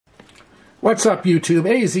What's up, YouTube?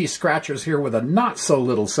 AZ Scratchers here with a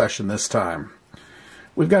not-so-little session this time.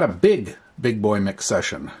 We've got a big Bigboy Mix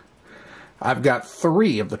Session. I've got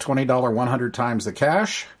 3 of the $20 100 times the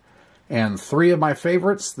cash, and 3 of my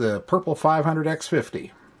favorites, the purple 500X50.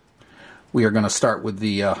 We are going to start with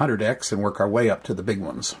the 100X and work our way up to the big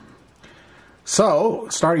ones. So,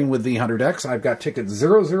 starting with the 100X, I've got tickets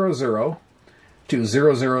 000 to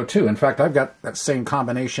 002. In fact, I've got that same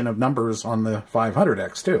combination of numbers on the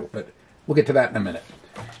 500X too, but we'll get to that in a minute.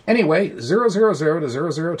 Anyway, 000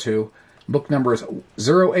 to 002, book number is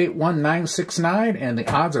 081969, and the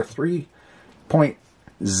odds are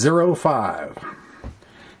 3.05.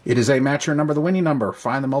 It is a match your number, the winning number.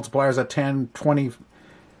 Find the multipliers at 10, 20,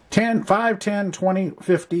 10, 5, 10, 20,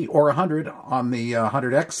 50, or 100 on the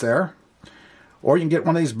 100X there. Or you can get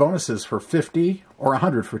one of these bonuses for 50 or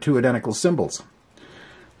 100 for 2 identical symbols.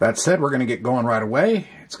 That said, we're going to get going right away.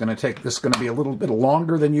 This is going to be a little bit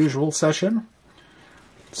longer than usual session.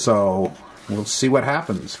 So we'll see what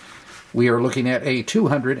happens. We are looking at a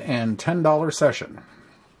 $210 session.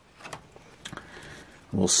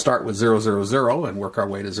 We'll start with 000 and work our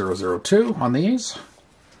way to 002 on these.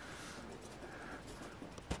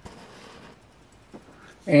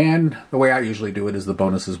 And the way I usually do it is the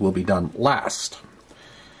bonuses will be done last.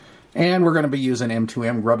 And we're going to be using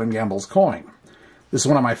M2M Grub and Gamble's coin. This is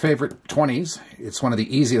one of my favorite 20s. It's one of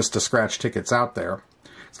the easiest to scratch tickets out there.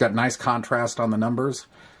 It's got nice contrast on the numbers.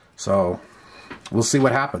 So we'll see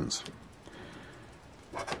what happens.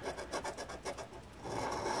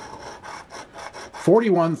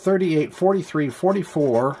 $41, $38, $43,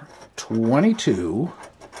 $44, $22,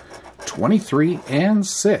 $23, and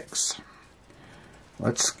 $6.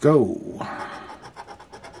 Let's go.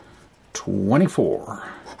 24,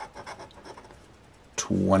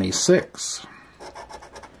 26,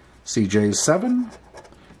 CJ's 7,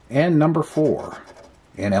 and number 4,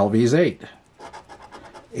 and LV's 8,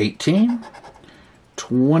 18,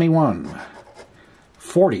 21,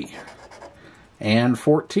 40, and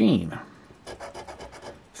 14,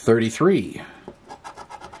 33,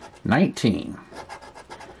 19,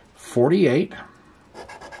 48,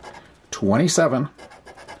 27,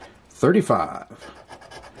 35,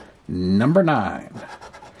 number 9,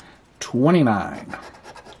 29,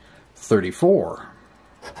 34,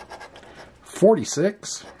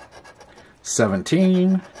 46,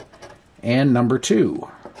 17, and number 2,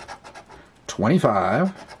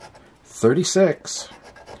 25, 36,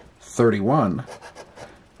 31,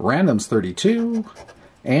 randoms 32,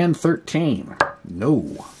 and 13.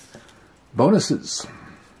 No. Bonuses.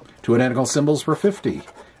 2 identical symbols for 50.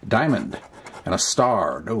 Diamond and a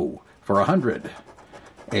star. No. For 100.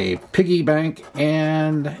 A piggy bank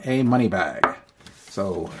and a money bag.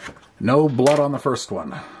 So, no blood on the first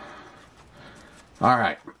one.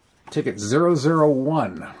 Alright. Ticket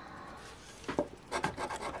 001.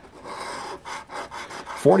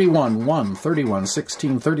 41, 1, 31,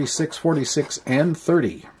 16, 36, 46, and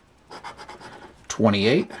 30.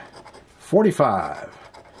 28, 45,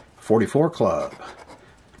 44 club,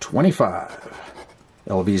 25,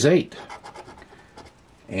 LV's 8,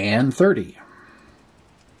 and 30,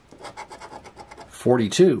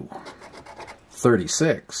 42,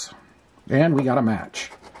 36, and we got a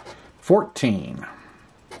match. 14,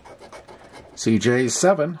 CJ's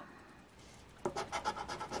 7,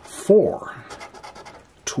 4,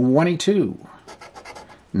 22,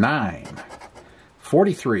 9,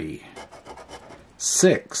 43,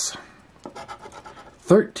 6,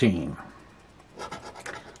 13,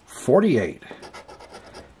 48,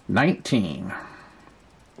 19,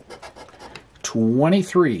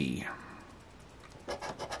 23,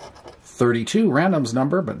 32, random's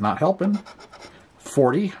number, but not helping,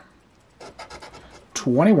 40,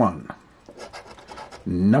 21,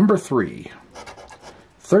 number 3,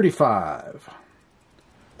 35,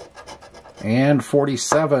 and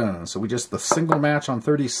 47. So we just the single match on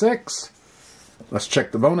 36. Let's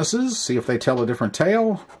check the bonuses, see if they tell a different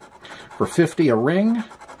tale. For 50, a ring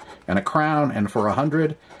and a crown, and for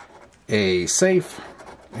 100, a safe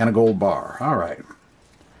and a gold bar. All right.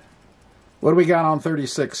 What do we got on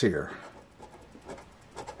 36 here?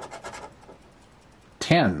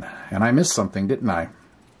 10. And I missed something, didn't I?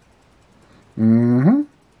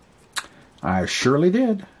 I surely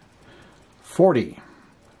did. 40,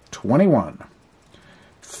 21,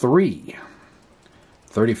 3,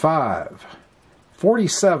 35,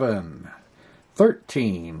 47,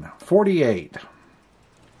 13, 48,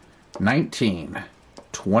 19,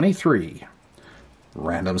 23,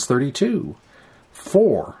 randoms 32,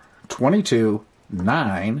 4, 22,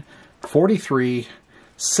 9, 43,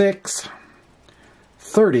 6,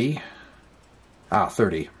 30,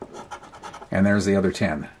 30, and there's the other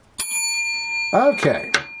 10.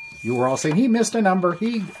 Okay. You were all saying, he missed a number.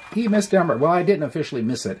 He missed a number. Well, I didn't officially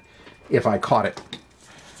miss it if I caught it.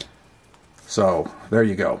 So, there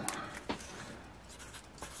you go.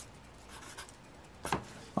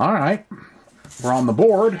 All right. We're on the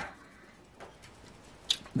board.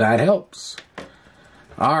 That helps.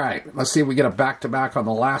 All right. Let's see if we get a back-to-back on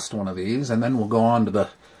the last one of these, and then we'll go on to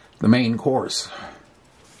the main course.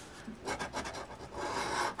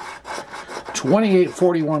 28,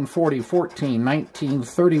 41, 40, 14, 19,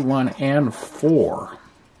 31, and 4.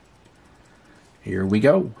 Here we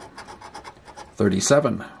go.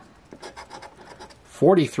 37,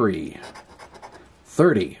 43,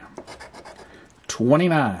 30,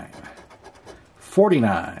 29,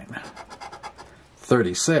 49,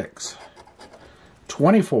 36,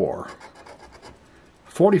 24,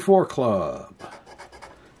 44 club,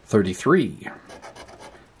 33,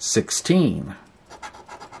 16,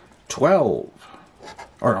 12,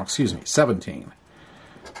 or no, excuse me, 17,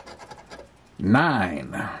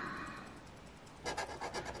 9,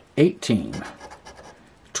 18,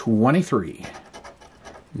 23,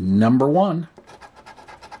 number 1,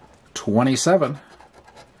 27,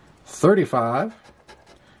 35,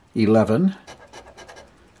 11,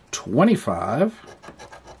 25,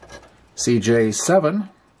 CJ 7,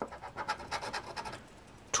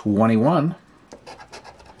 21,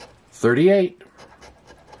 38,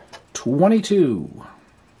 22,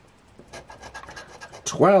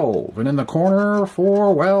 12, and in the corner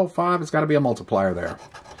for, well, 5, it's got to be a multiplier there.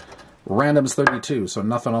 Random's 32, so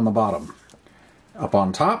nothing on the bottom. Up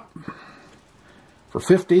on top, for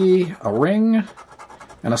 50, a ring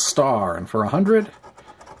and a star, and for 100,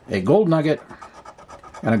 a gold nugget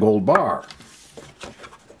and a gold bar.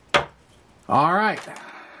 All right.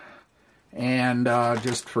 And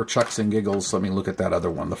just for chucks and giggles, let me look at that other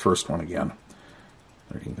one, the first one again.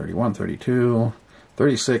 30, 31, 32,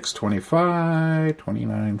 36, 25,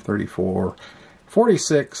 29, 34,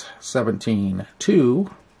 46, 17,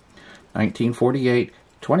 2, 19, 48,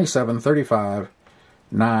 27, 35,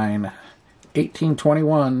 9, 18,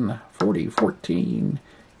 21, 40, 14,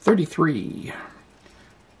 33,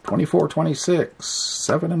 24, 26,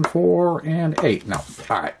 7 and 4, and 8. No,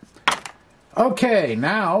 all right. Okay,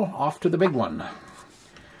 now off to the big one.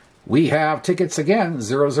 We have tickets again,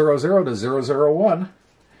 000 to 001.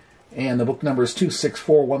 And the book number is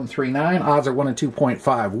 264139. Odds are 1 and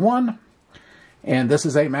 2.51. And this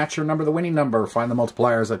is a match your number, the winning number. Find the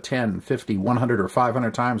multipliers at 10, 50, 100, or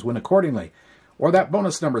 500 times. Win accordingly. Or that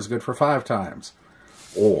bonus number is good for 5 times.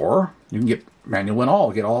 Or you can get manual win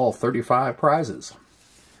all. Get all 35 prizes.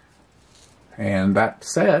 And that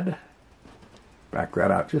said, back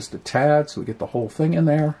that out just a tad so we get the whole thing in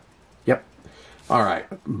there. Yep. All right.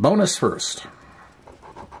 Bonus first.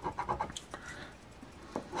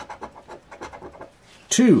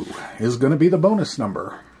 2 is going to be the bonus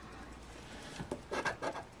number.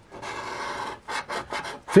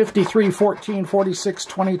 53, 14, 46,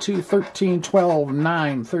 22, 13, 12,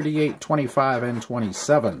 9, 38, 25, and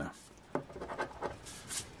 27.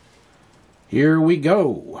 Here we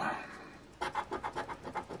go.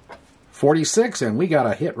 46, and we got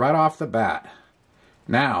a hit right off the bat.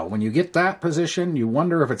 Now, when you get that position, you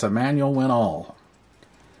wonder if it's a manual win all.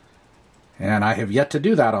 And I have yet to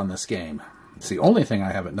do that on this game. It's the only thing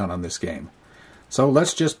I haven't done on this game. So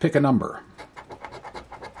let's just pick a number.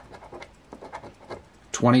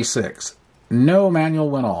 26. No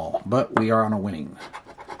manual win all, but we are on a winning.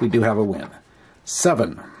 We do have a win.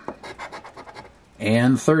 7.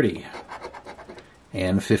 And 30.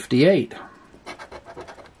 And 58.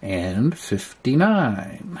 And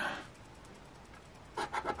 59.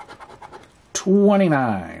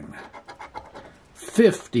 29.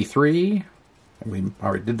 53. We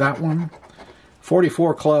already did that one.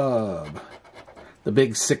 44 club. The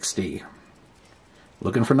big 60.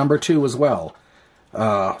 Looking for number 2 as well.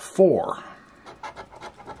 4.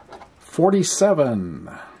 47.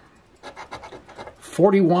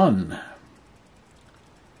 41.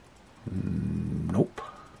 Nope.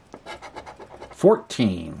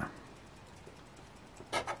 14.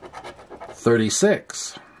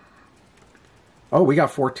 36. Oh, we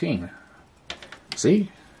got 14. See?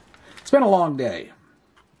 It's been a long day.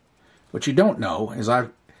 What you don't know is I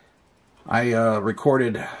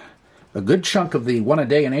recorded a good chunk of the One a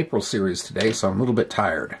Day in April series today, so I'm a little bit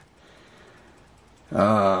tired.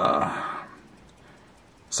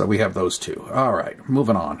 So we have those two. All right,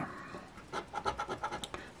 moving on.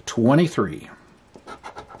 23.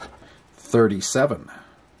 37.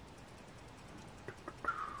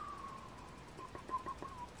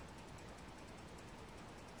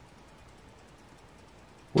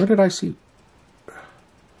 'Where did I see?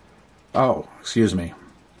 Oh, excuse me.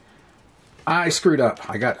 I screwed up.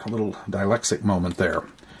 I got a little dyslexic moment there.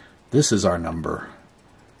 This is our number,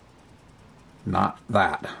 not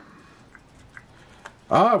that.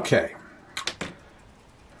 Okay.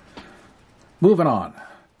 Moving on.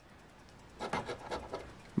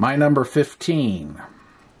 My number 15.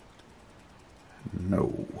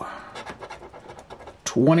 No.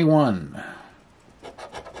 21.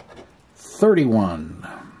 31.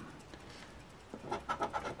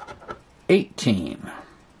 18.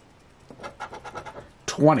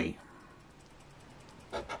 20.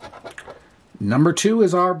 Number 2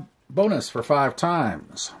 is our bonus for 5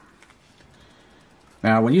 times.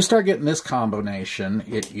 Now, when you start getting this combination,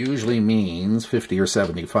 it usually means 50 or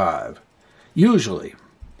 75. Usually.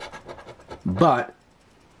 But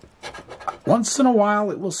once in a while,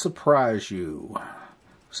 it will surprise you.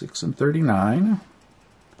 6 and 39.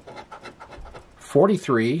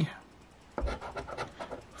 43.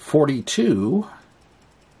 42.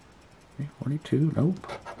 42,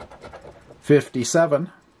 nope.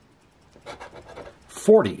 57.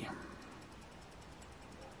 40.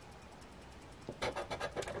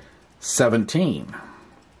 17.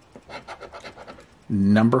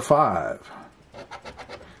 Number 5.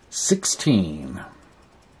 16.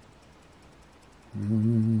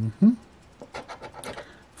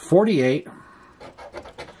 48.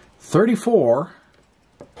 34.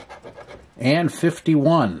 And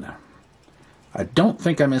 51. I don't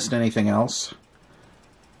think I missed anything else.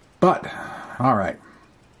 But, all right.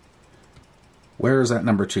 Where is that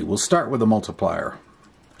number 2? We'll start with a multiplier.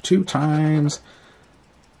 2 times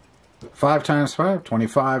 5 times 5,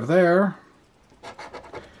 25 there.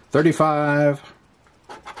 35,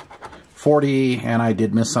 40, and I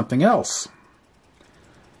did miss something else.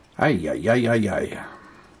 Ay, ay, ay, ay,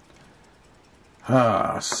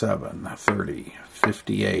 ay. 7, 30,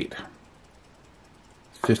 58,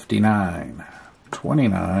 59,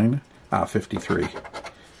 29, 53.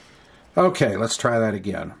 Okay, let's try that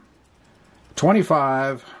again.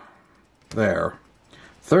 25, there.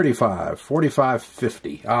 35, 45,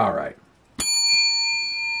 50. All right.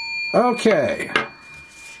 Okay.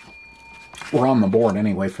 We're on the board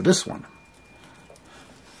anyway for this one.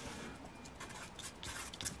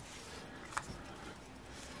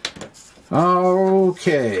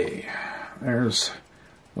 Okay.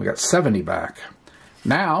 We got 70 back.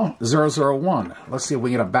 Now, 001. Let's see if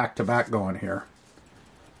we get a back-to-back going here.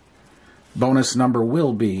 Bonus number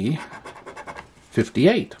will be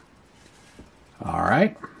 58. All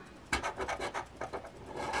right.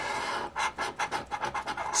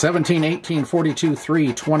 17, 18, 42,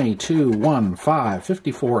 3, 22, 1, 5,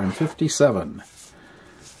 54, and 57.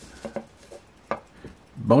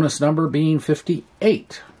 Bonus number being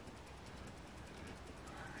 58.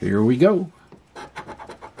 Here we go.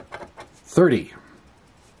 30.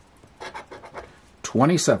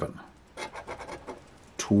 27.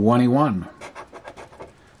 21.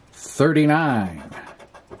 39.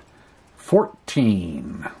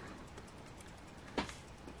 14,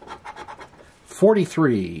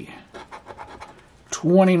 43,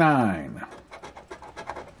 29,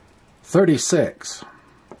 36,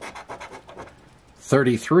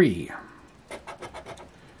 33,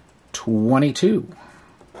 22,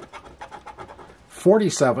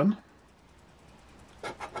 47,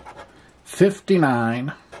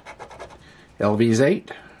 59, LV's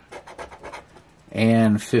 8,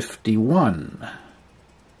 and 51.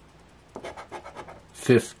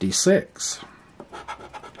 56,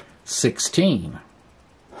 16,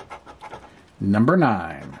 number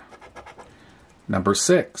 9, number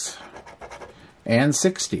 6, and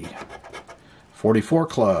 60, 44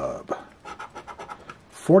 club,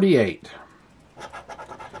 48,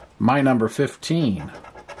 my number 15,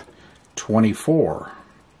 24,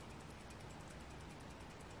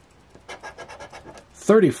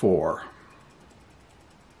 34,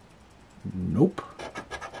 nope,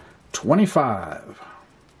 25,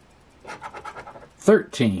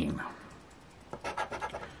 13,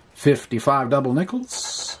 55 double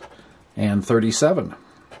nickels, and 37.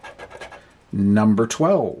 Number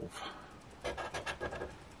 12,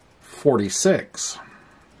 46,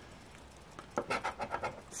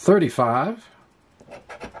 35,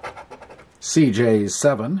 CJ's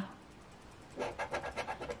 7,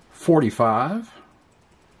 45,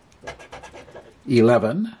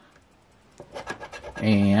 11,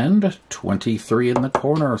 and 23 in the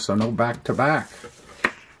corner, so no back-to-back.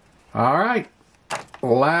 All right,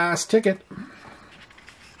 last ticket.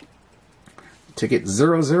 Ticket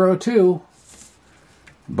 002.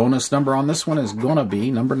 Bonus number on this one is going to be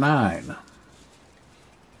number 9.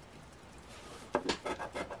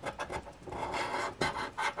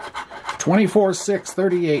 24, 6,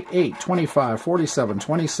 38, 8, 25, 47,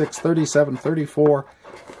 26, 37, 34,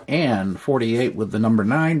 and 48 with the number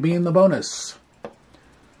 9 being the bonus.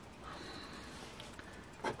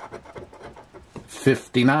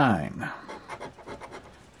 59,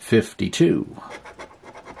 52,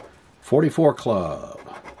 44 club,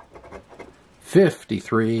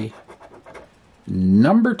 53,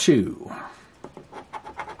 number 2,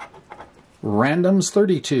 randoms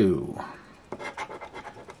 32,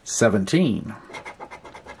 17,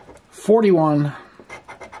 41,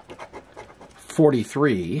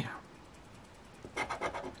 43,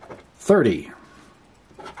 30,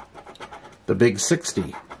 the big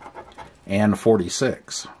 60, and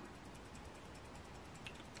 46.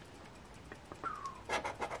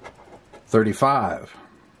 35,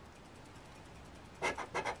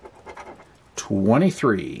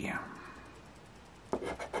 23,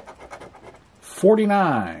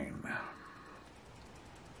 49,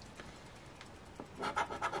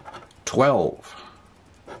 12,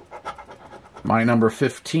 my number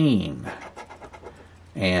 15,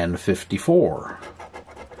 and 54,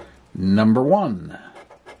 number 1,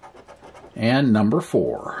 and number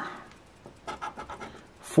 4,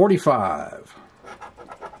 45,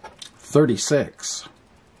 36,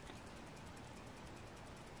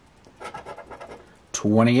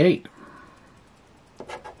 28,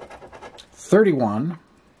 31,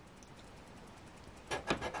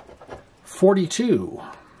 42,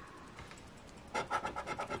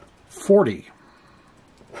 40,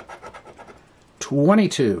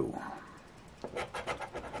 22,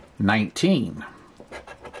 19,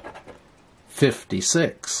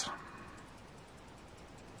 56,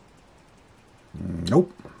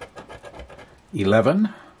 nope, 11,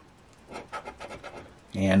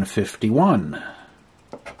 and 51.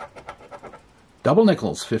 Double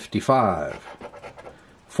nickels, 55,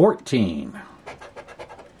 14,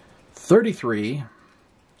 33,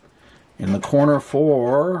 in the corner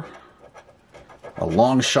for a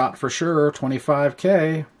long shot for sure,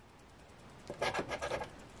 25K,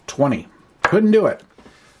 20. Couldn't do it.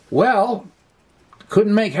 Well,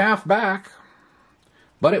 couldn't make half back,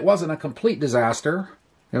 but it wasn't a complete disaster.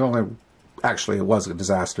 Actually, it was a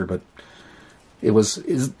disaster, but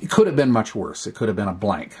it could have been much worse. It could have been a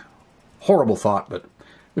blank. Horrible thought, but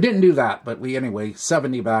we didn't do that. But anyway,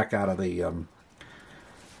 70 back out of the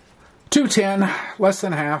 210, less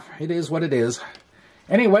than half. It is what it is.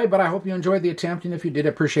 Anyway, but I hope you enjoyed the attempt, and if you did,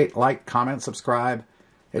 appreciate like, comment, subscribe,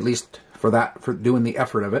 at least for doing the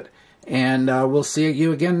effort of it. And we'll see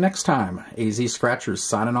you again next time. AZ Scratchers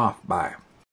signing off. Bye.